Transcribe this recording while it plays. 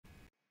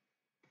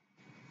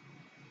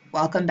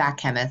Welcome back,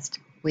 chemists.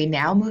 We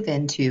now move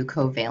into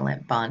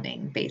covalent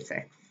bonding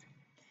basics.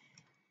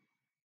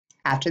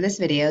 After this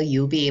video,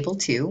 you'll be able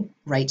to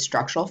write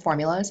structural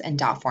formulas and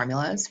dot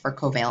formulas for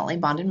covalently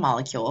bonded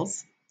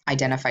molecules,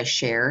 identify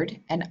shared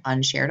and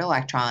unshared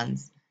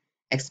electrons,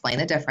 explain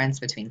the difference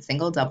between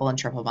single, double, and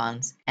triple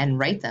bonds, and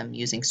write them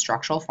using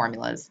structural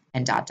formulas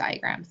and dot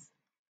diagrams.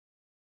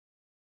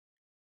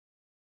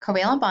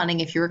 Covalent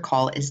bonding, if you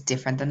recall, is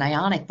different than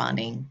ionic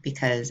bonding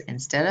because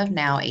instead of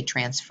now a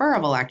transfer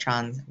of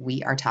electrons,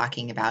 we are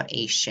talking about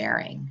a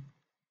sharing.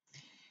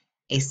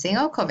 A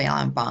single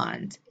covalent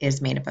bond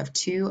is made up of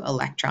two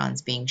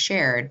electrons being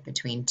shared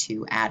between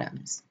two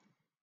atoms.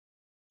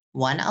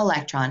 One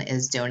electron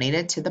is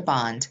donated to the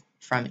bond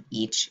from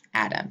each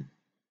atom.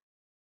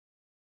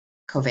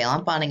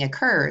 Covalent bonding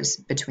occurs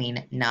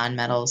between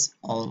nonmetals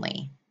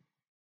only.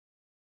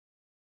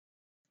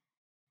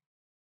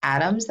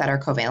 Atoms that are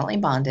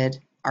covalently bonded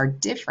are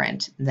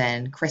different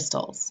than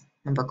crystals.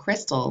 Remember,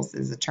 crystals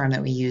is a term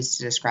that we use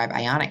to describe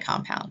ionic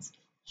compounds.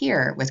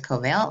 Here, with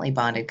covalently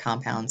bonded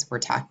compounds, we're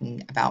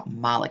talking about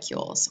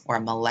molecules or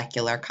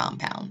molecular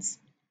compounds.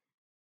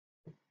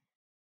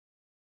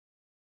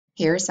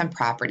 Here are some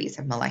properties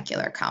of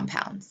molecular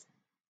compounds.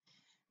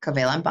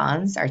 Covalent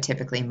bonds are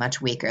typically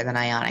much weaker than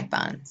ionic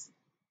bonds.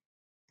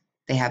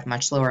 They have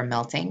much lower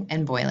melting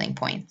and boiling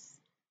points.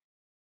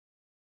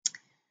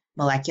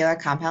 Molecular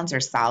compounds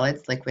are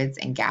solids, liquids,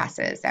 and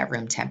gases at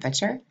room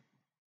temperature,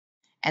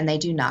 and they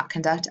do not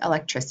conduct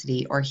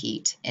electricity or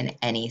heat in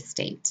any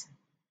state.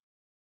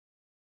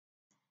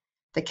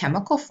 The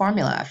chemical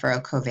formula for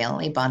a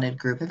covalently bonded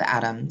group of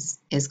atoms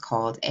is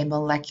called a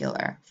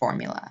molecular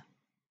formula.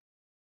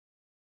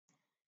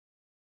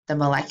 The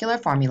molecular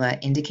formula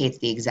indicates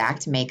the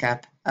exact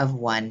makeup of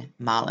one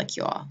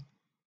molecule.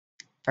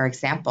 For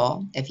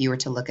example, if you were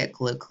to look at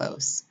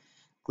glucose,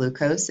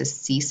 glucose is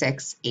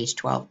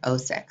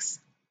C6H12O6.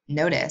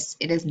 Notice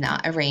it is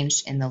not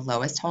arranged in the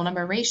lowest whole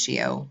number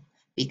ratio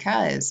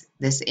because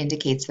this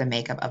indicates the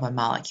makeup of a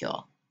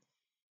molecule.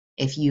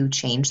 If you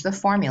change the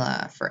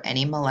formula for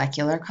any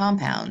molecular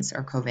compounds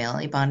or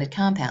covalently bonded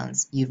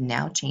compounds, you've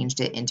now changed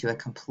it into a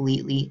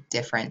completely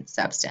different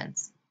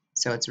substance.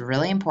 So it's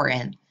really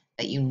important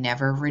that you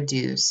never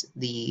reduce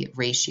the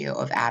ratio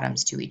of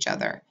atoms to each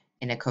other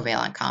in a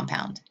covalent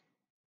compound.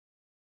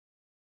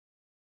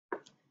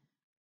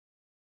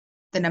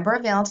 The number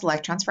of valence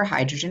electrons for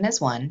hydrogen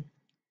is 1,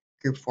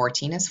 group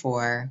 14 is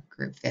 4,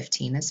 group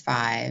 15 is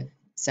 5,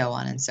 so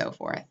on and so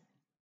forth.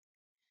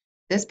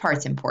 This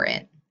part's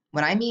important.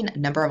 When I mean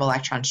number of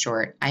electrons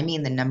short, I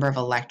mean the number of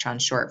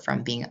electrons short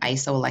from being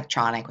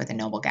isoelectronic with a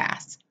noble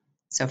gas.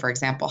 So for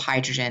example,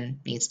 hydrogen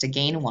needs to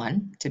gain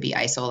 1 to be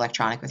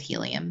isoelectronic with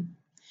helium.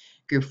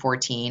 Group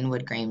 14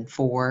 would gain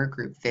 4,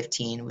 group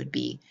 15 would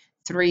be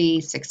 3,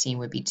 16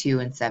 would be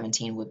 2, and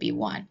 17 would be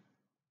 1.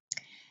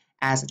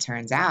 As it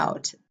turns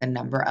out, the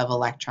number of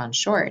electrons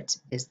short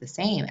is the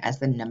same as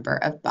the number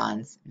of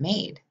bonds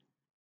made.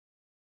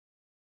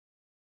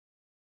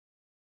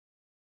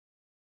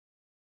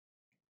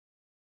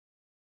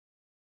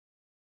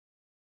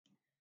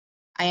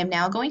 I am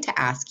now going to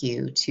ask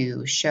you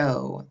to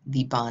show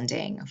the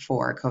bonding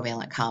for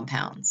covalent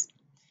compounds.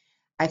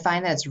 I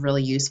find that it's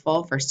really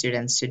useful for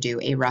students to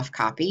do a rough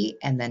copy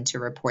and then to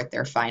report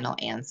their final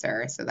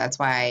answer. So that's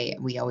why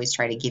we always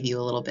try to give you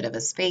a little bit of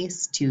a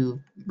space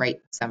to write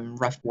some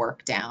rough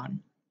work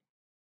down.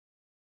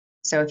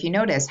 So if you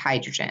notice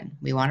hydrogen,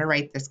 we want to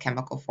write this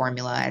chemical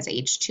formula as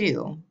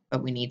H2,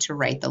 but we need to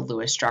write the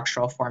Lewis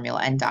structural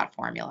formula and dot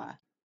formula.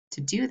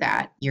 To do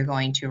that, you're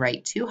going to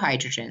write 2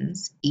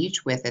 hydrogens,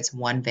 each with its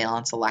 1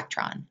 valence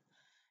electron.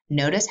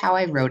 Notice how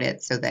I wrote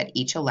it so that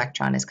each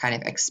electron is kind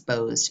of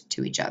exposed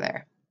to each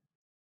other.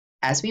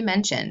 As we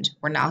mentioned,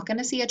 we're not going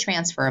to see a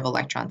transfer of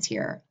electrons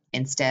here.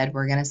 Instead,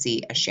 we're going to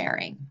see a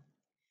sharing.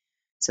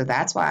 So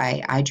that's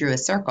why I drew a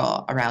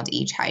circle around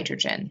each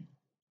hydrogen.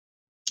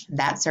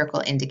 That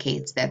circle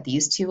indicates that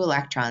these 2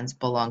 electrons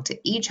belong to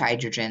each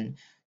hydrogen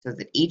so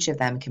that each of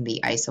them can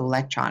be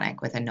isoelectronic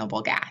with a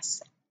noble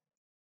gas.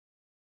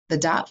 The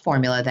dot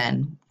formula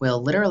then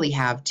will literally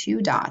have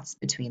 2 dots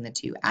between the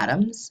 2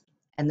 atoms,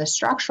 and the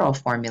structural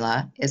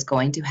formula is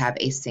going to have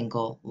a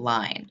single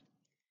line.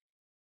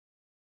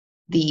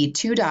 The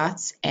 2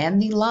 dots and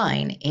the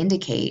line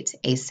indicate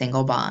a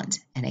single bond,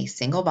 and a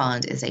single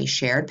bond is a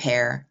shared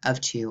pair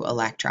of 2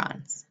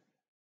 electrons.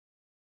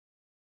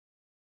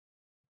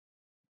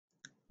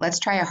 Let's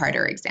try a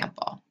harder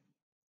example.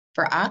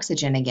 For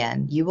oxygen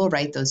again, you will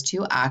write those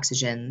 2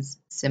 oxygens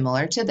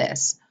similar to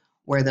this,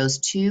 where those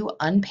 2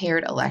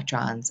 unpaired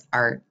electrons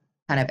are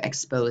kind of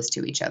exposed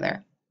to each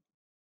other.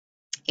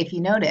 If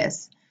you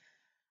notice,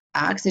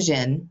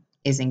 oxygen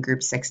is in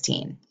group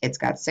 16. It's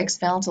got 6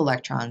 valence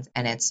electrons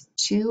and it's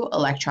 2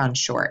 electrons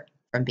short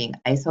from being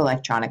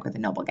isoelectronic with a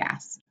noble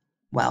gas.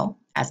 Well,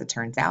 as it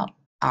turns out,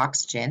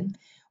 oxygen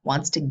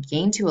wants to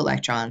gain 2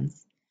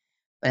 electrons,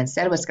 but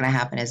instead what's going to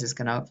happen is it's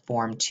going to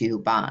form 2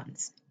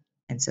 bonds.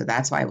 And so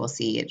that's why we'll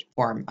see it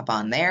form a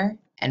bond there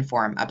and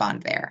form a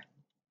bond there.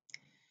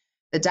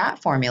 The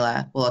dot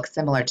formula will look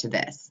similar to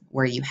this,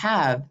 where you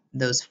have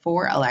those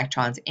 4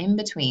 electrons in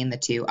between the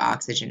 2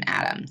 oxygen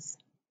atoms.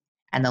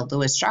 And the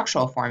Lewis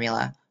structural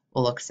formula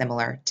will look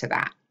similar to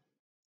that.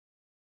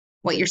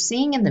 What you're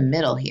seeing in the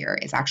middle here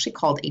is actually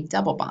called a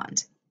double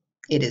bond.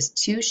 It is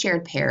 2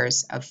 shared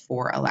pairs of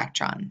 4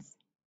 electrons.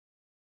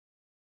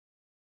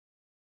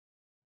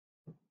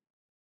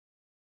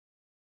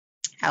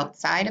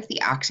 Outside of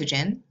the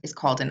oxygen is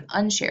called an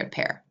unshared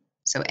pair.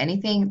 So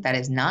anything that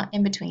is not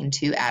in between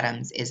 2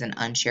 atoms is an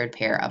unshared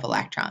pair of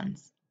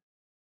electrons.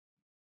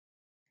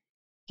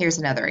 Here's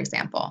another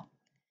example.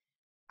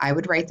 I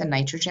would write the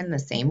nitrogen the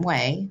same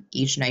way,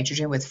 each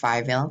nitrogen with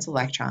 5 valence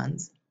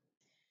electrons.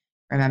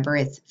 Remember,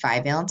 it's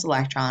 5 valence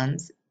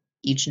electrons.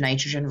 Each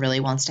nitrogen really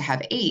wants to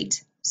have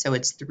 8, so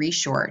it's 3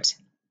 short.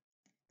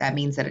 That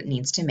means that it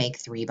needs to make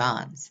 3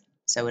 bonds.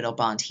 So it'll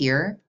bond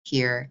here,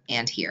 here,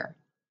 and here.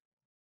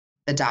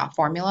 The dot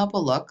formula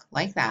will look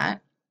like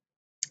that.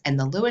 And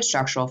the Lewis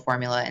structural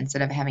formula,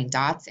 instead of having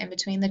dots in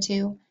between the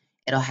 2,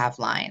 it'll have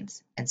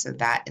lines. And so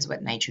that is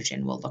what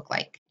nitrogen will look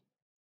like.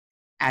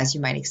 As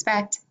you might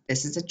expect,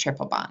 this is a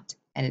triple bond,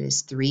 and it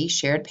is 3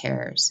 shared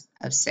pairs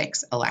of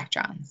 6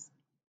 electrons.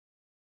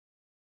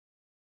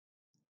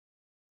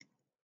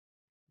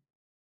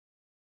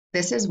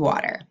 This is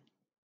water.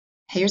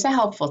 Here's a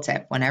helpful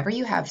tip. Whenever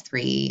you have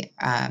 3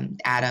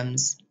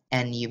 atoms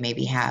and you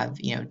maybe have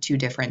 2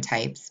 different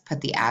types,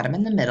 put the atom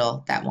in the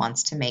middle that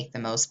wants to make the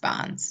most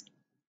bonds.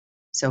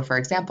 So for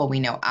example, we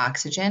know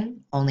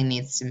oxygen only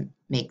needs to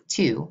make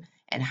 2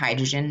 and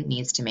hydrogen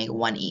needs to make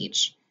 1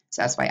 each.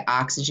 So that's why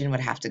oxygen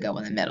would have to go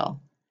in the middle.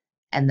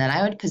 And then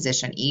I would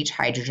position each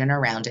hydrogen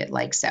around it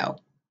like so.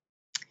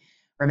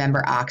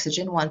 Remember,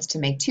 oxygen wants to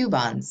make 2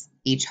 bonds.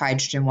 Each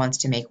hydrogen wants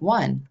to make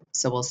 1.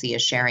 So we'll see a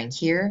sharing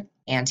here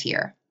and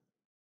here.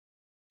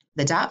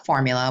 The dot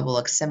formula will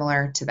look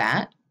similar to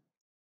that,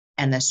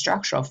 and the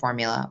structural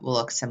formula will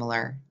look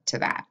similar to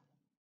that.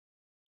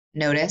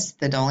 Notice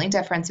that the only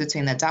difference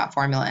between the dot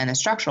formula and the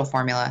structural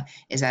formula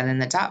is that in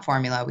the dot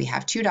formula we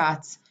have 2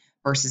 dots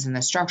versus in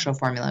the structural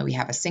formula we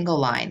have a single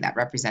line that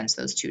represents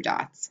those 2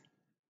 dots.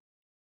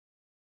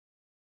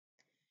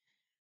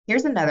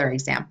 Here's another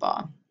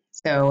example.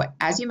 So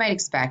as you might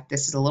expect,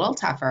 this is a little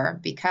tougher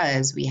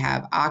because we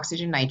have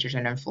oxygen,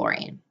 nitrogen, and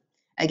fluorine.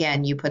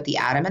 Again, you put the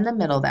atom in the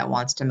middle that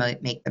wants to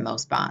make the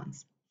most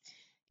bonds.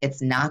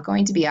 It's not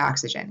going to be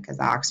oxygen because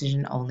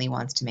oxygen only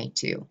wants to make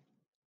 2.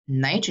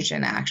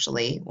 Nitrogen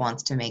actually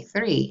wants to make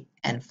 3,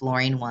 and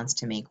fluorine wants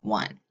to make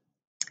 1.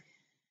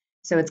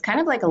 So it's kind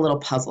of like a little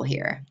puzzle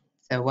here.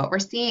 So what we're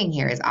seeing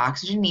here is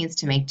oxygen needs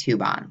to make 2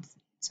 bonds.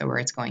 So where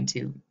it's going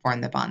to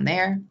form the bond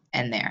there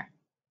and there.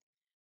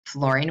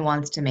 Fluorine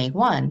wants to make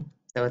 1,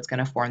 so it's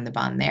going to form the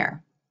bond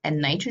there. And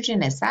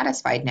nitrogen is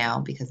satisfied now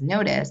because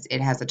notice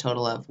it has a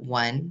total of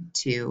 1,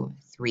 2,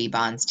 3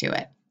 bonds to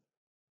it.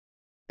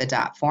 The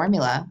dot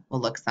formula will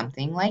look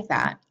something like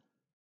that.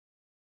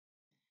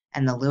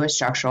 And the Lewis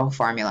structural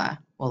formula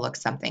will look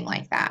something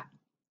like that.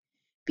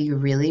 Be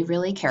really,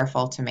 really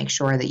careful to make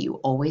sure that you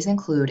always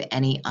include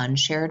any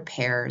unshared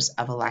pairs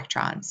of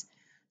electrons.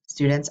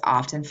 Students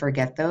often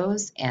forget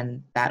those,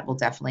 and that will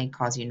definitely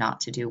cause you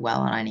not to do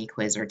well on any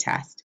quiz or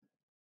test.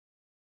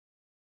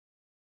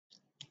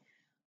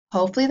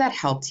 Hopefully that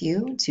helped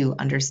you to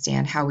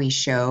understand how we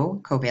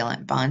show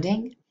covalent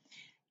bonding.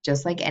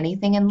 Just like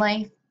anything in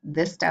life,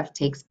 this stuff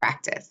takes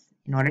practice.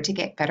 In order to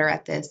get better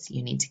at this,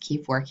 you need to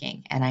keep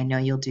working, and I know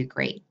you'll do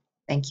great.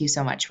 Thank you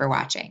so much for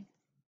watching.